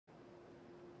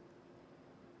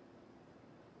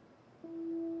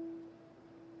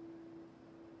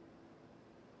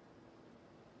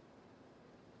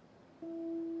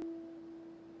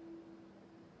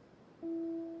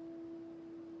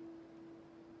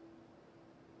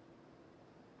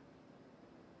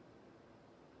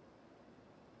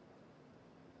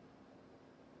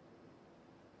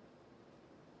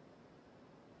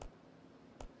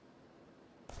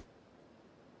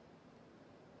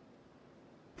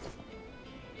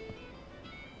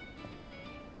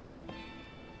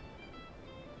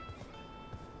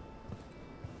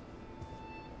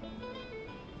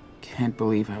can't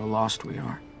believe how lost we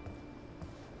are.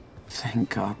 Thank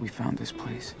God we found this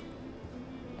place.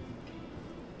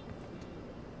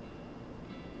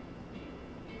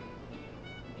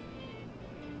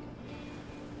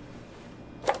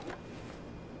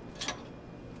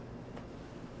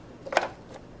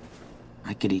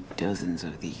 I could eat dozens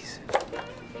of these.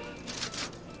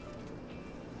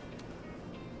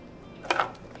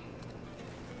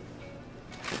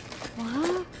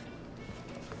 What?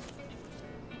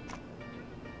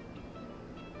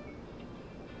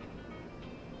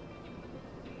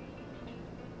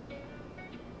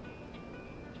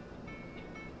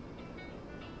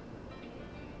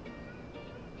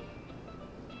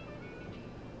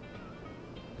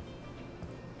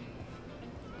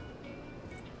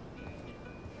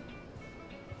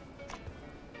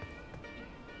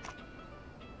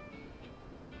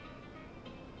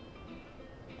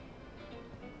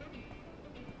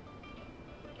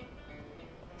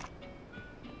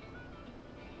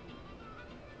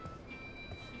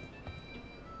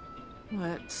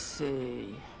 Let's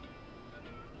see.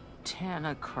 10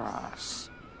 across.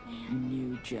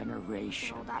 New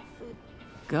generation. All that food.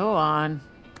 Go on.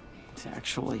 It's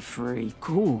actually free.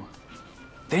 Cool.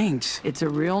 Thanks. It's a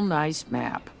real nice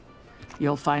map.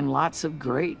 You'll find lots of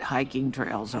great hiking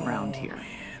trails around here.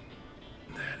 Man,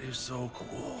 that is so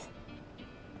cool.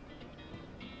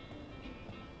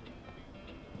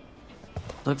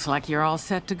 Looks like you're all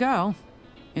set to go.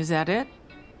 Is that it?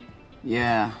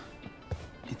 Yeah,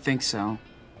 I think so.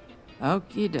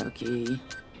 Okie dokie.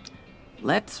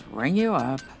 Let's ring you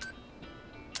up.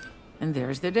 And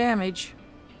there's the damage.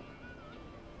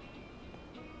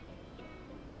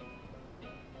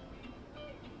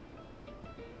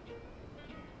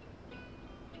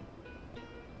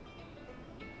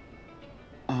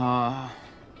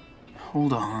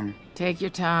 Hold on. Take your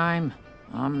time.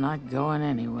 I'm not going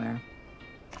anywhere.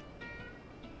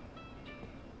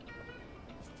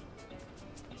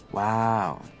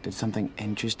 Wow, did something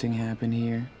interesting happen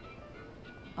here?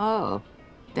 Oh,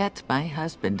 that's my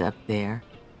husband up there.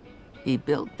 He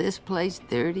built this place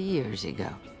 30 years ago.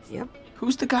 Yep.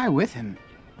 Who's the guy with him?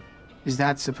 Is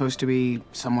that supposed to be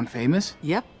someone famous?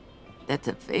 Yep. That's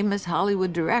a famous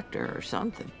Hollywood director or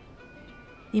something.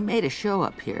 He made a show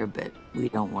up here, but we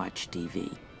don't watch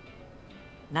TV.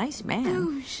 Nice man.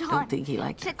 Ooh, Sean, Don't think he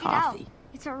likes check coffee. it out.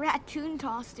 It's a raccoon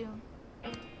costume.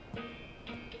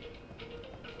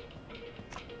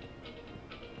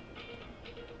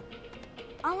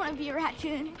 I want to be a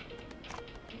raccoon.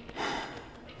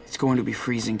 It's going to be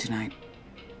freezing tonight,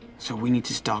 so we need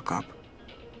to stock up.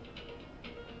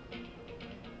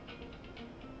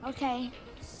 Okay,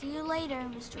 see you later,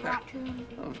 Mr. Raccoon.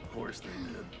 Of course they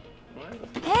did.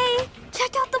 What? Hey,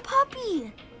 check out the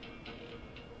puppy!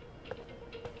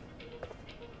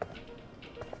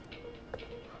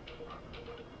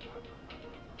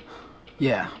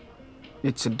 Yeah,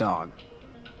 it's a dog.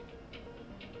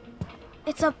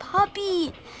 It's a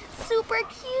puppy! Super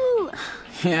cute!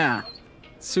 Yeah,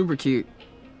 super cute.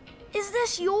 Is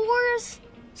this yours?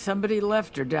 Somebody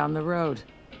left her down the road.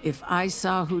 If I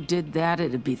saw who did that,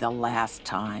 it'd be the last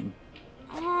time.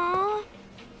 Aww,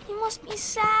 he must be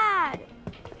sad.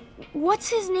 What's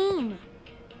his name?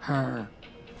 Her.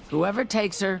 Whoever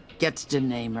takes her gets to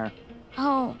name her.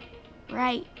 Oh,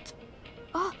 right.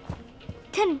 Oh,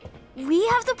 can we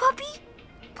have the puppy?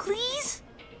 Please?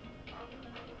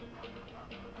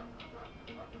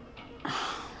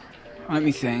 Let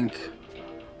me think.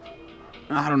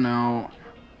 I don't know.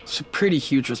 It's a pretty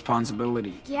huge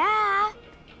responsibility. Yeah.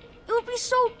 It would be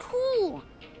so cool.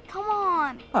 Come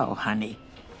on. Oh, honey.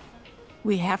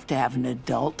 We have to have an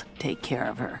adult take care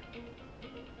of her.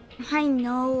 I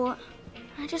know.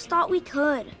 I just thought we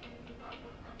could.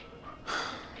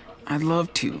 I'd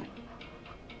love to.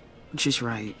 But she's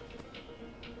right.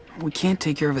 We can't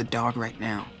take care of the dog right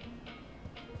now.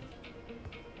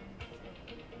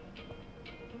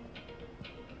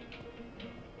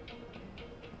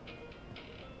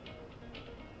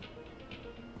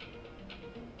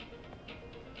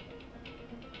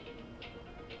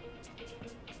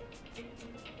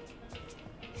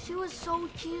 She was so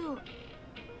cute.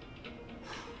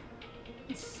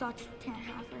 It sucks we can't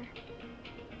have her.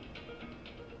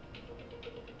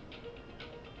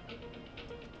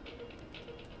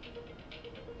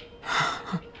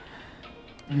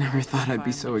 I never thought I'd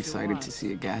be so excited to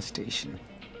see a gas station.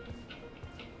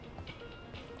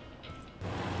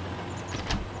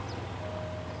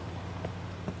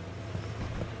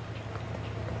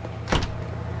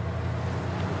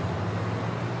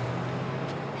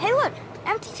 Hey, look!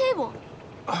 Empty table!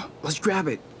 Oh, let's grab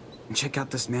it and check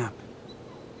out this map.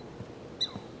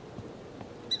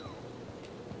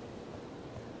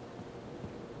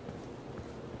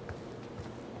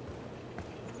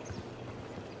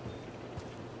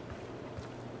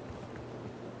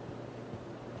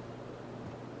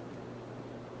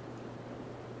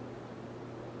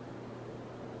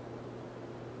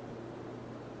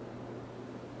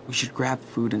 We should grab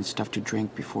food and stuff to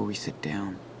drink before we sit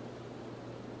down.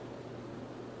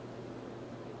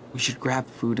 We should grab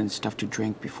food and stuff to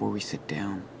drink before we sit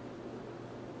down.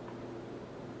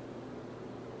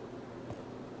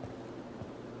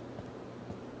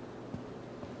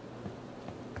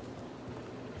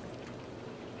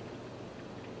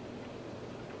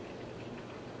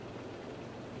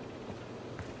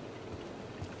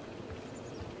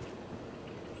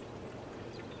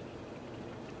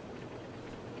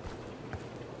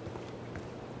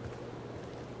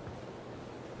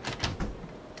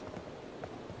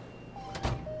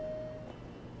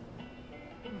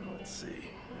 Let's see.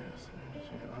 Yes,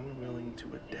 unwilling to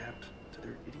adapt to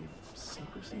their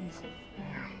idiosyncrasies.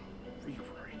 Yeah,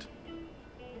 rewrite.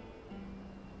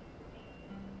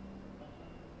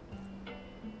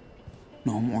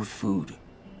 No more food.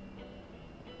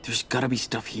 There's gotta be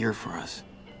stuff here for us.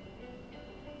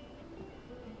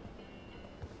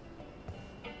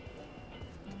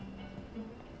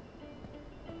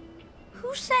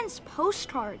 Who sends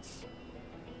postcards?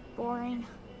 Boring.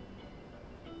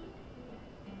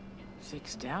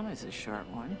 6 down is a short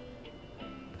one.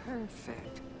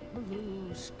 Perfect.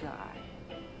 Blue sky.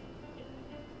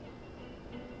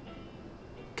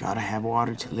 Gotta have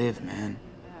water to live, man.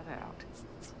 That out.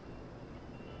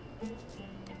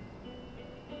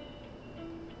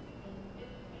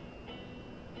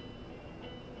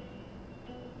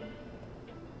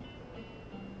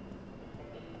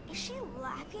 Is she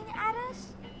laughing at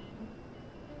us?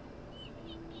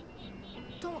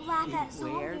 Don't laugh at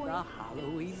Beware Zoho. the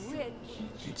Halloween witch.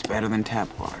 It's better than tap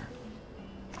water.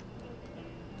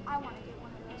 I want to get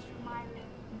one of those for my room.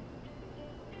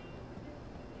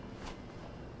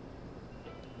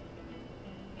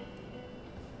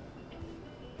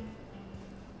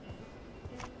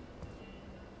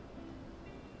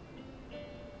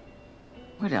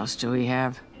 What else do we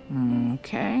have?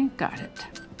 Okay, got it.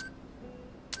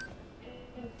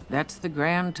 That's the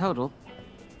grand total.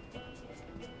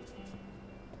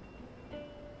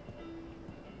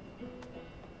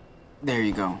 There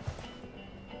you go.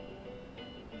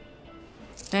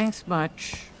 Thanks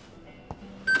much.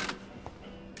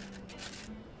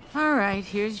 All right,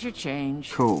 here's your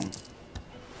change. Cool.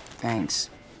 Thanks.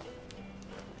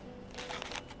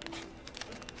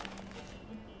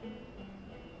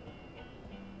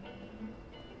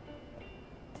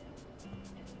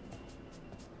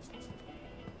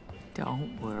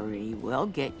 Don't worry, we'll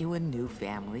get you a new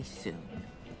family soon.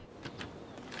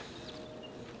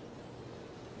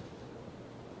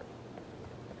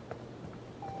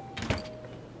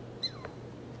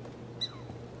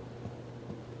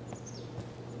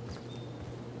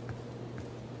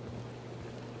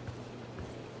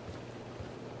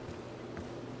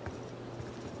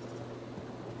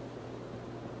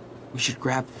 We should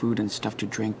grab food and stuff to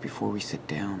drink before we sit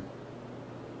down.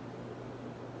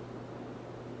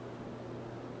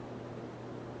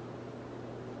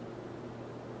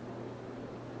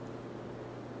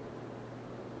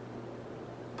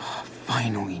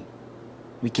 Finally,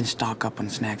 we can stock up on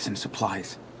snacks and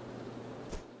supplies.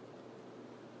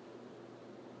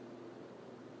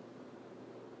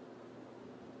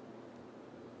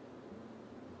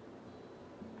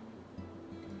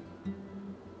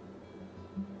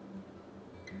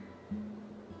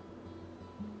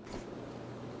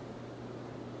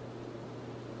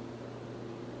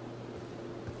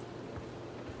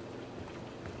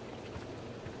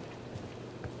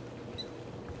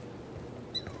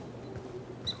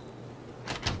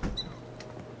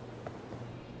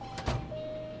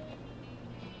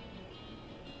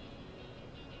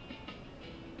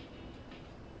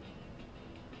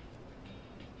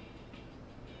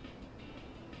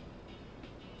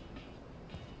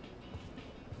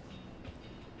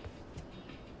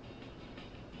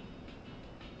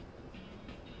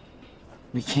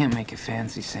 We can't make a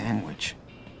fancy sandwich,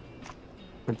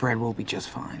 but bread will be just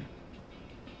fine.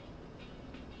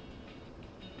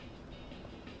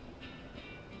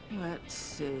 Let's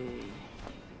see.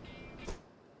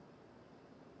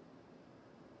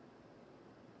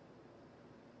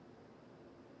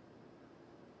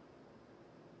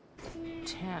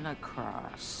 Ten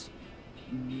across.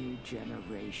 New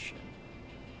generation.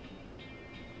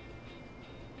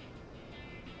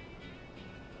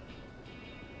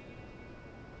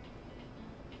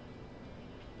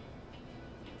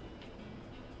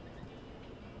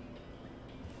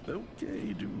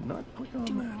 Okay, do not click on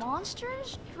Do that.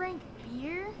 monsters drink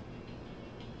beer?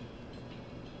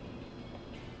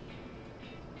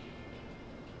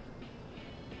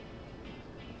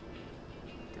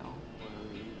 Don't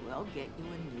worry, we'll get you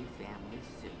a new family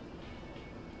soon.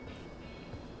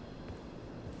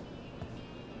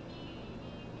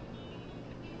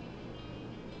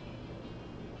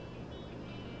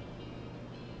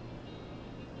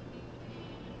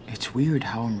 It's weird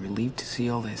how I'm relieved to see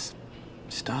all this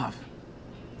stuff.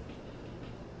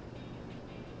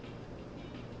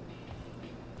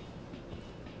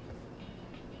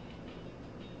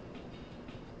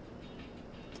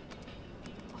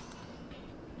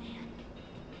 Man,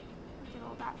 look at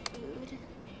all that food.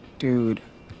 Dude,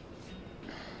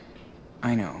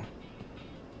 I know.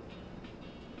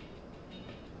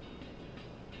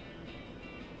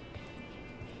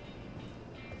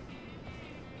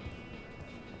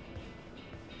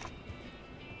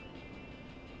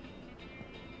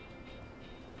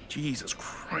 Jesus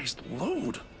Christ,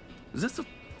 load! Is this a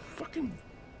fucking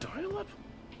dial-up?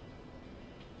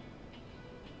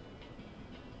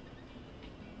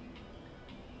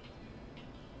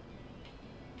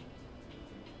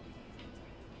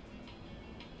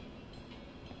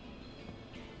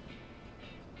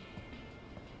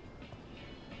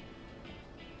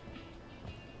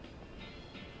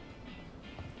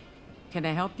 Can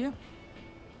I help you?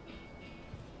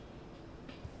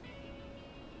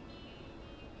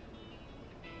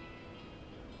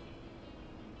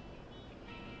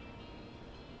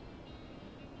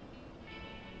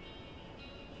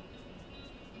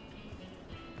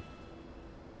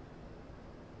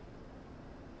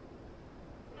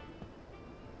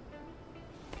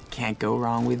 Can't go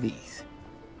wrong with these.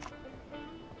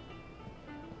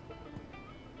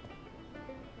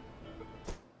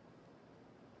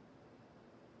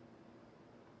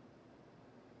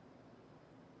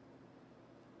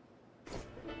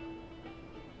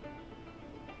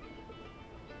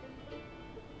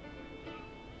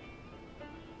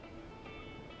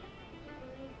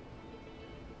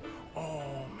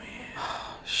 Oh, man.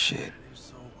 Shit. That is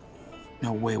so cool.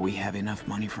 No way we have enough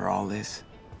money for all this.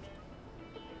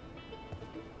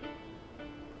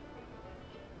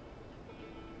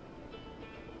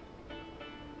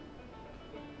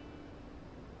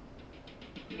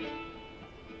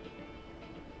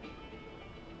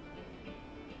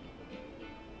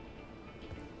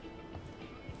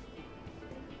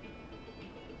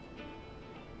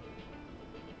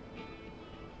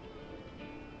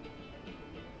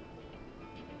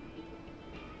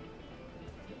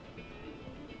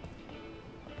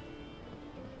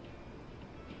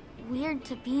 Weird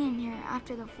to be in here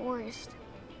after the forest.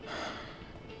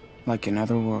 Like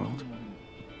another world.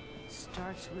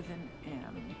 Starts with an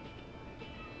M.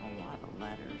 A lot of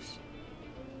letters.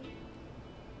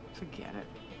 Forget it.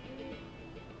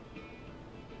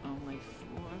 Only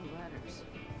 4 letters.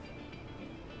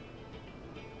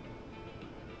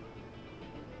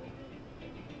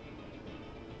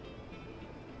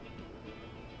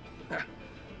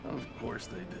 Of course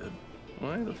they did.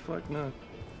 Why the fuck not?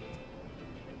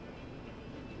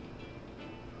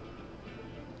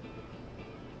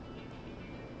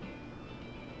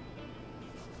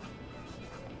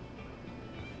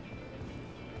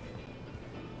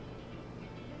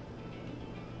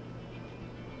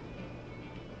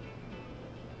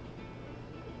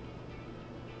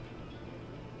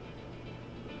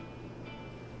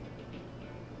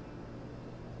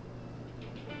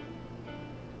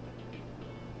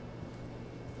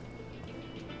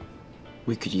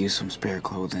 We could use some spare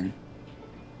clothing.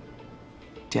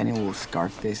 Daniel will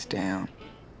scarf this down.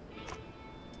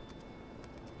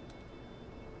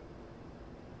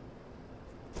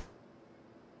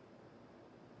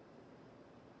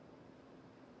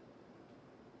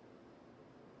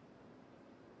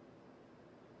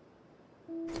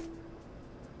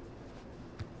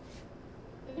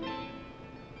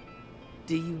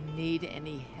 Do you need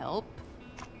any help?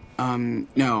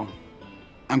 No.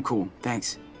 I'm cool,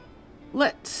 thanks.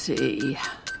 Let's see.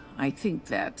 I think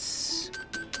that's...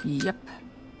 Yep.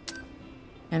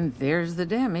 And there's the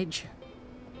damage.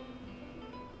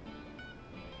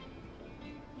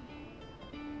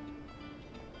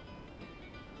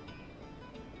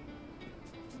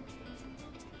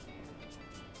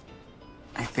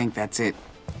 I think that's it.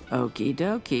 Okie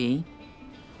dokie.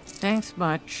 Thanks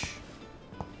much.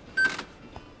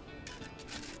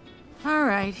 All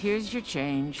right, here's your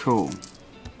change. Cool.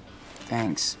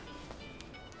 Thanks.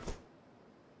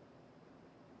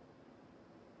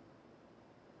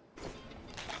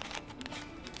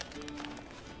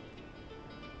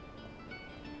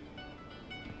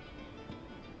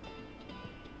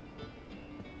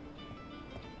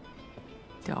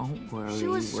 Don't worry, She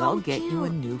was so we'll get you a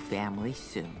cute. new family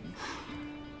soon.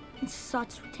 It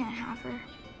sucks we can't have her.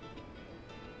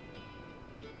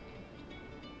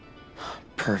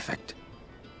 Perfect.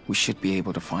 We should be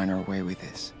able to find our way with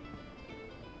this.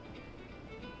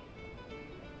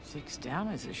 6 down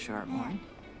is a sharp Man, one.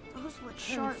 those look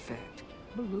sharp. Perfect.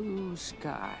 Blue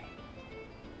sky.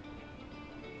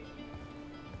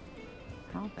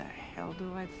 How the hell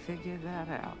do I figure that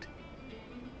out?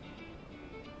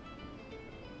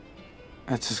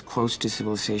 That's as close to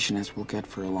civilization as we'll get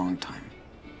for a long time.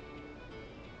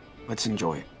 Let's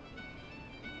enjoy it.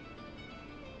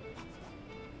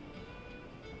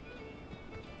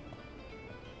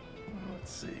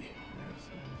 Let's see.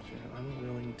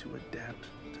 Unwilling to adapt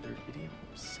to their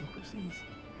idiosyncrasies.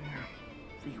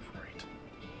 Rewrite.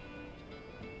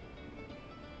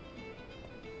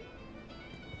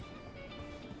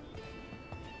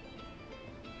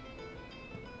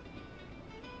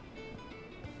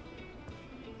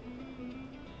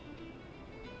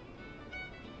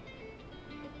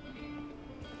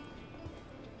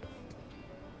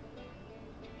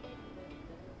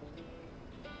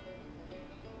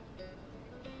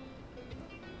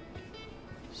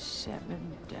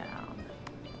 Seven down.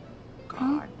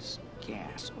 Guards,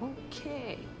 gas.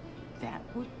 Okay. That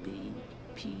would be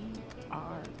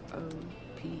P-R-O-P-A-N-E.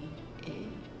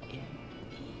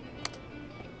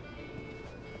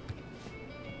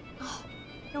 Oh,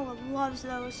 Noah loves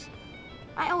those.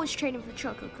 I always trade him for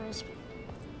Choco Crisp.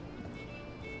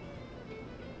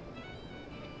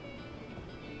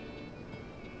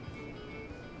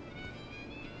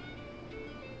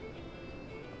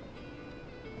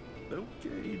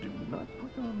 Okay, do not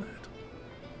click on that.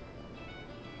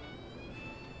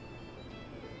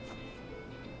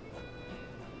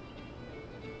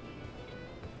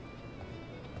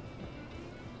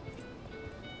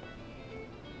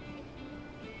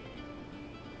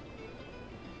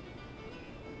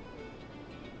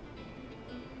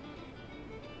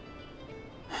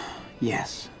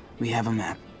 Yes, we have a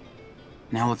map.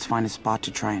 Now let's find a spot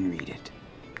to try and read it.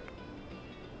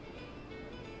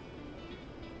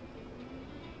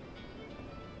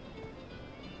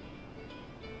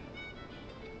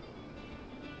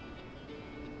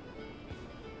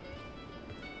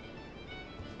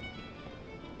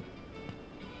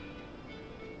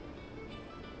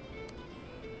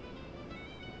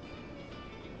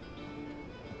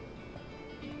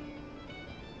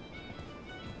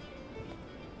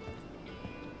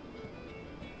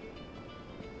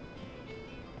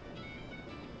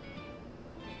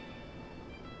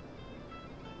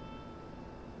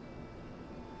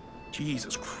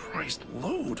 Jesus Christ,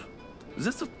 load! Is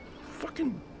this a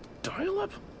fucking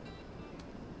dial-up?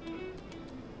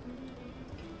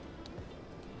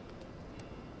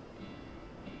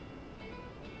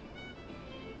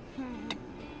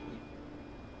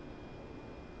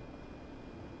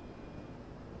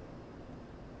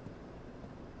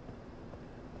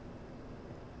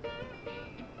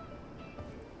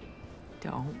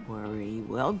 Don't worry,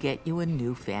 we'll get you a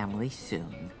new family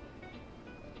soon.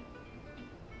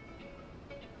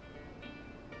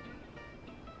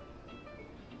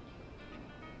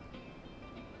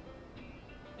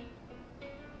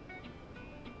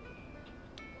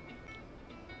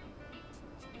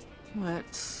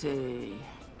 Let's see.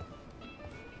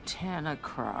 10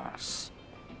 across.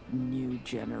 New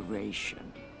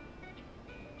generation.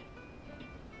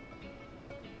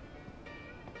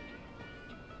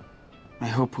 I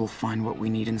hope we'll find what we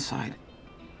need inside.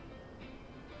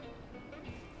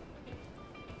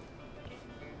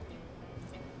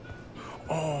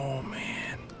 Oh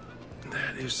man,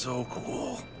 that is so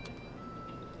cool.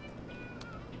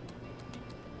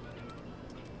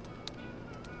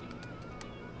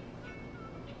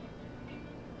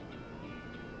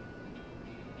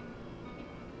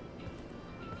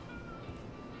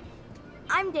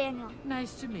 I'm Daniel.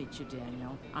 Nice to meet you,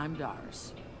 Daniel. I'm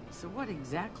Doris. So what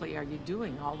exactly are you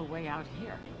doing all the way out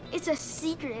here? It's a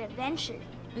secret adventure.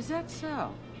 Is that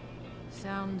so?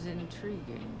 Sounds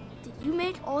intriguing. Did you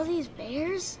make all these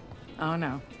bears? Oh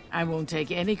no, I won't take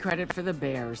any credit for the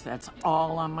bears. That's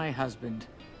all on my husband.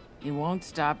 He won't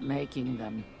stop making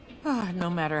them. No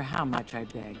matter how much I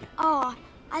beg. Aw,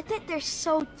 I think they're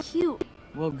so cute.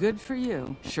 Well, good for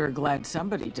you. Sure glad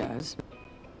somebody does.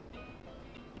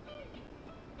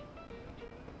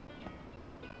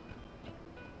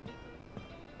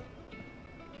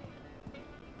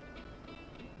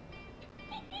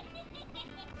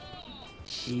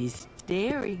 She's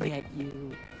staring at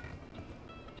you.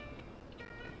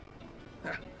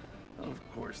 Of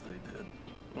course they did.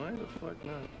 Why the fuck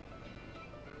not?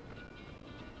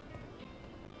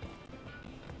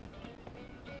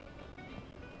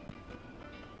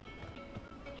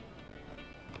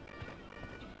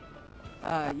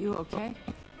 You okay?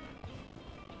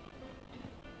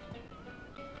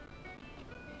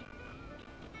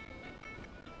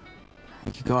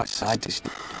 You could go outside to...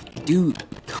 Dude,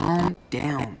 calm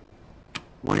down.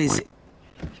 What is it?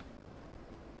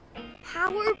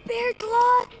 Howard Bear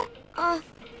Claw?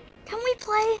 Can we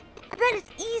play? I've bet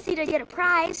it's easy to get a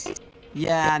prize.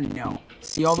 Yeah, no.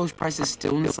 See all those prizes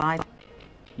still inside?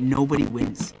 Nobody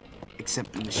wins,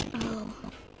 except the machine. Oh.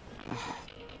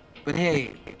 But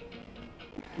hey,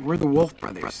 we're the Wolf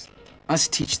Brothers. Us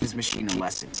teach this machine a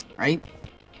lesson, right?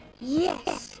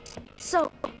 Yes.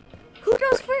 So, who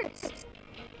goes first?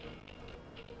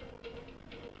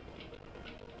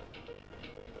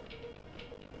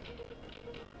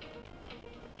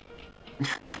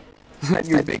 Let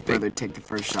your big brother take the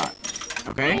first shot,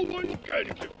 okay?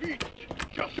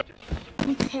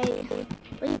 Okay,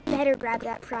 but you better grab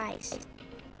that prize.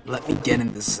 Let me get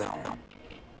in the zone.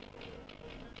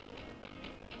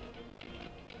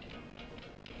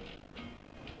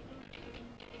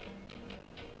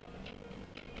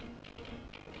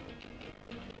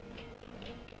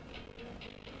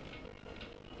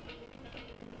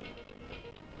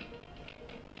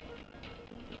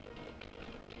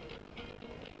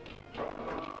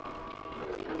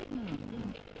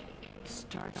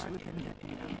 Starts with an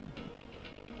M.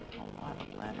 A lot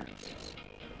of letters.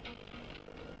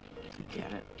 To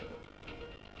get it.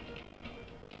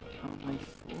 Only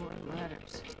 4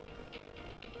 letters.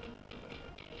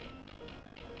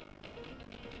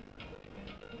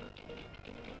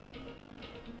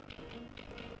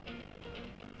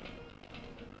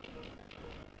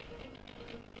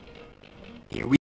 Here we